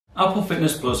Apple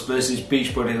Fitness Plus versus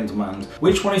Beachbody On Demand.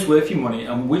 Which one is worth your money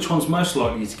and which one's most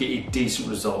likely to get you decent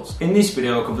results? In this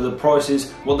video I'll cover the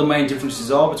prices, what the main differences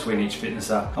are between each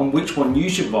fitness app and which one you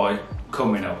should buy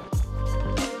coming up.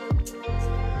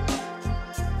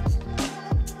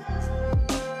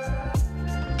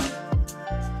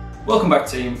 Welcome back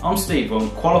team, I'm Steve Wong,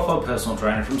 qualified personal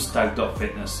trainer from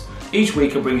Stag.Fitness. Each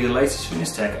week I bring you the latest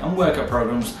fitness tech and workout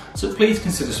programs, so please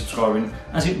consider subscribing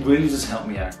as it really does help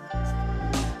me out.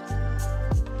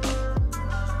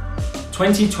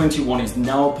 2021 is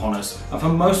now upon us, and for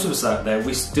most of us out there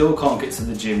we still can't get to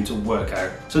the gym to work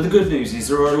out. So the good news is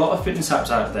there are a lot of fitness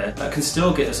apps out there that can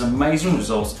still get us amazing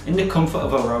results in the comfort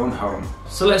of our own home.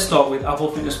 So let's start with Apple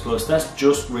Fitness Plus that's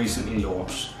just recently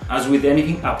launched. As with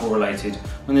anything Apple related,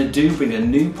 when they do bring a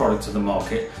new product to the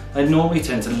market, they normally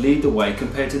tend to lead the way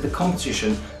compared to the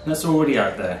competition that's already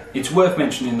out there. It's worth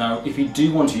mentioning though, if you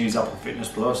do want to use Apple Fitness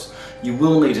Plus, you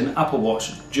will need an Apple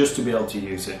Watch just to be able to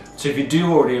use it. So if you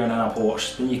do already own an Apple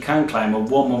Watch, then you can claim a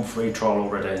 1 month free trial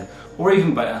already. Or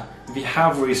even better, if you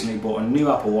have recently bought a new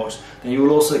Apple Watch, then you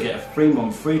will also get a 3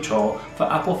 month free trial for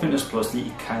Apple Fitness Plus that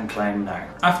you can claim now.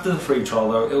 After the free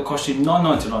trial though, it will cost you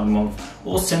 $9.99 a month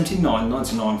or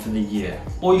 $79.99 for the year.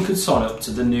 Or you could sign up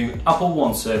to the new Apple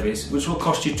One service, which will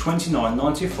cost you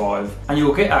 $29.95, and you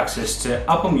will get access to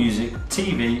Apple Music,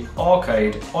 TV,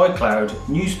 Arcade, iCloud,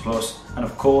 News Plus, and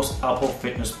of course Apple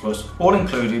Fitness Plus, all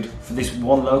included for this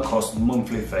one low cost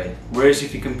monthly fee. Whereas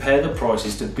if you compare the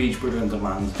prices to Beachbody On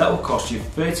Demand, that will cost you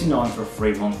 $39 for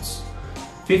 3 months,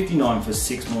 $59 for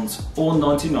 6 months, or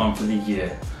 $99 for the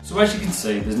year. So as you can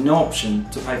see, there's no option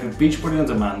to pay for Beachbody On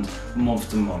Demand month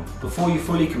to month. Before you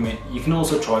fully commit, you can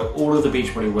also try all of the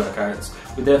Beachbody workouts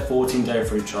with their 14-day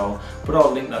free trial, but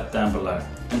I'll link that down below.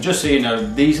 And just so you know,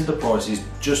 these are the prices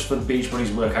just for Beachbody's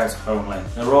workouts only.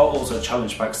 There are also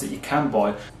challenge packs that you can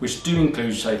buy, which do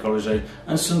include Shakeology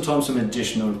and sometimes some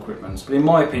additional equipment. But in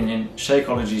my opinion,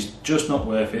 Shakeology is just not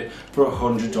worth it for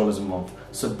 $100 a month,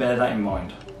 so bear that in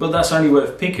mind. But that's only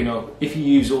worth picking up if you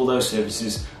use all those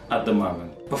services at the moment.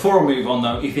 Before I move on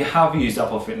though, if you have used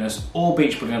Apple Fitness or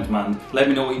Beachbody On Demand, let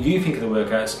me know what you think of the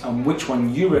workouts and which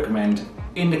one you recommend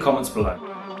in the comments below.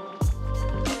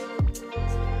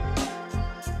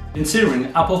 Considering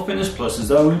Apple Fitness Plus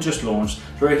has only just launched,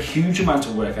 there are a huge amount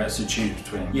of workouts to choose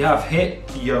between. You have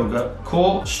HIIT, yoga,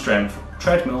 core, strength,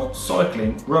 treadmill,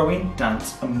 cycling, rowing,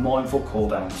 dance and mindful cool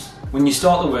downs. When you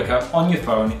start the workout on your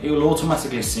phone, it will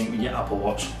automatically sync with your Apple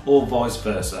Watch or vice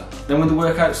versa. Then when the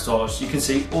workout starts, you can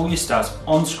see all your stats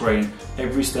on screen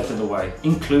every step of the way,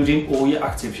 including all your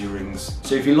activity rings.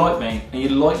 So if you're like me and you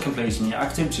like completing your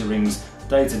activity rings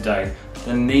day to day,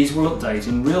 then these will update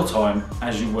in real time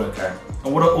as you work out.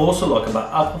 And what I also like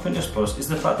about Apple Fitness Plus is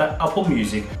the fact that Apple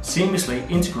Music seamlessly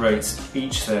integrates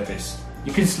each service.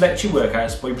 You can select your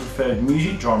workouts by your preferred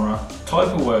music genre, type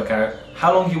of workout,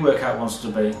 how long your workout wants to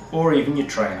be, or even your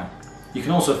trainer. You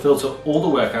can also filter all the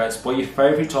workouts by your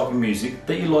favourite type of music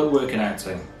that you like working out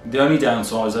to. The only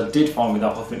downsides I did find with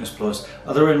Apple Fitness Plus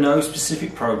are there are no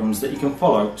specific programs that you can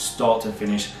follow start to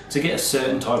finish to get a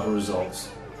certain type of results,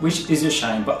 which is a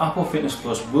shame, but Apple Fitness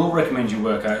Plus will recommend you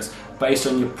workouts based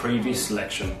on your previous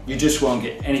selection. You just won't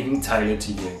get anything tailored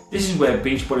to you. This is where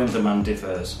Beachbody On Demand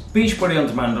differs. Beachbody On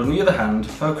Demand, on the other hand,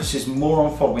 focuses more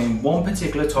on following one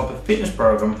particular type of fitness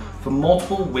program for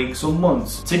multiple weeks or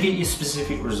months to get you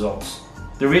specific results.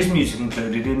 There is music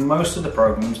included in most of the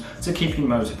programs to keep you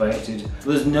motivated, but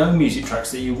there's no music tracks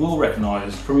that you will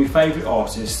recognise from your favourite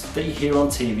artists that you hear on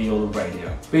TV or the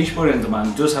radio. Beachbody On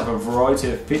Demand does have a variety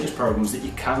of fitness programs that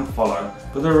you can follow,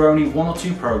 but there are only 1 or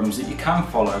 2 programs that you can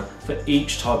follow for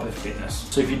each type of fitness.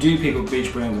 So if you do pick up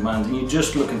Beachbody On Demand and you're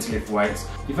just looking to lift weights,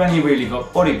 you've only really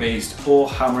got Body Beast or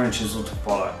Hammer and Chisel to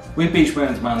follow. With Beachbody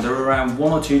On Demand, there are around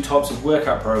 1 or 2 types of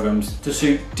workout programs to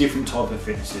suit different type of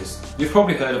fitnesses. You've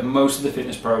probably heard of most of the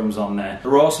fitness programs on there.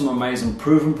 There are some amazing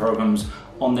proven programs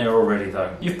on there already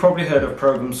though. You've probably heard of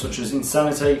programs such as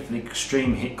Insanity for the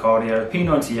extreme HIIT cardio,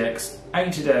 P90X,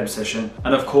 80-day obsession,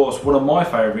 and of course one of my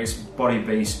favourites, Body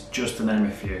Beast, just to name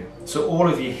a few. So all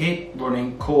of your HIIT,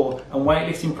 running, core and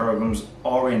weightlifting programs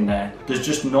are in there. There's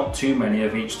just not too many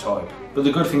of each type. But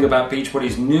the good thing about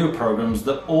Beachbody's newer programs,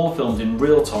 they're all filmed in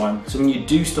real time, so when you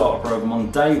do start a program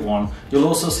on day 1, you'll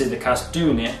also see the cast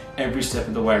doing it every step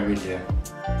of the way with you.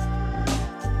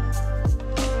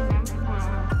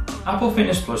 Apple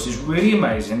Fitness Plus is really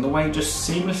amazing the way it just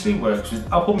seamlessly works with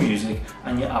Apple Music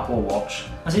and your Apple Watch,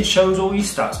 as it shows all your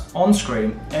stats on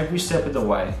screen every step of the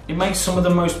way. It makes some of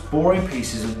the most boring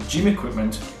pieces of gym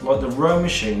equipment like the row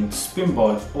machine, spin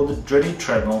bike or the dreaded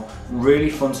treadmill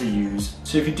really fun to use.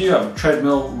 So if you do have a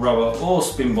treadmill, rower or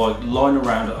spin bike lying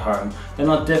around at home, then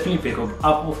I'd definitely pick up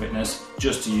Apple Fitness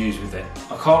just to use with it.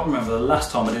 I can't remember the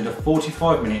last time I did a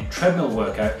 45-minute treadmill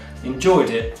workout,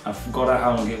 enjoyed it and forgot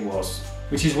how long it was.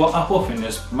 Which is what Apple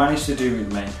Fitness managed to do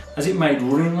with me, as it made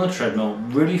running on the treadmill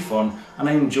really fun and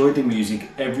I enjoyed the music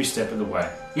every step of the way.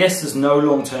 Yes, there's no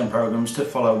long-term programs to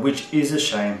follow, which is a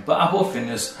shame, but Apple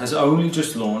Fitness has only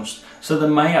just launched, so they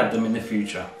may add them in the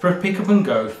future. For a pick up and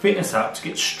go fitness app to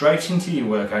get straight into your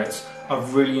workouts,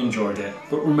 I've really enjoyed it.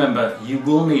 But remember, you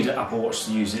will need an Apple Watch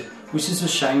to use it, which is a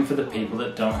shame for the people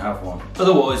that don't have one.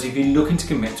 Otherwise, if you're looking to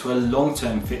commit to a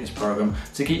long-term fitness program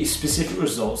to get you specific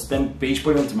results, then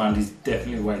Beachbody On Demand is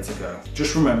definitely the way to go.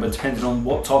 Just remember, depending on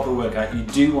what type of workout you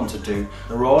do want to do,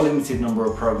 there are a limited number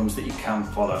of programs that you can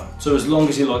follow. So as long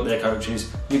as you like their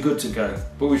coaches, you're good to go.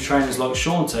 But with trainers like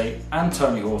Sean T and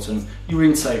Tony Horton, you're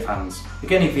in safe hands.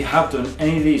 Again, if you have done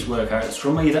any of these workouts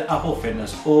from either Apple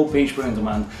Fitness or Beachbody On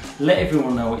Demand, let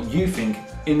everyone know what you think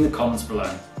in the comments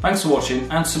below. Thanks for watching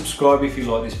and subscribe if you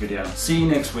like this video. See you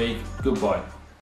next week. Goodbye.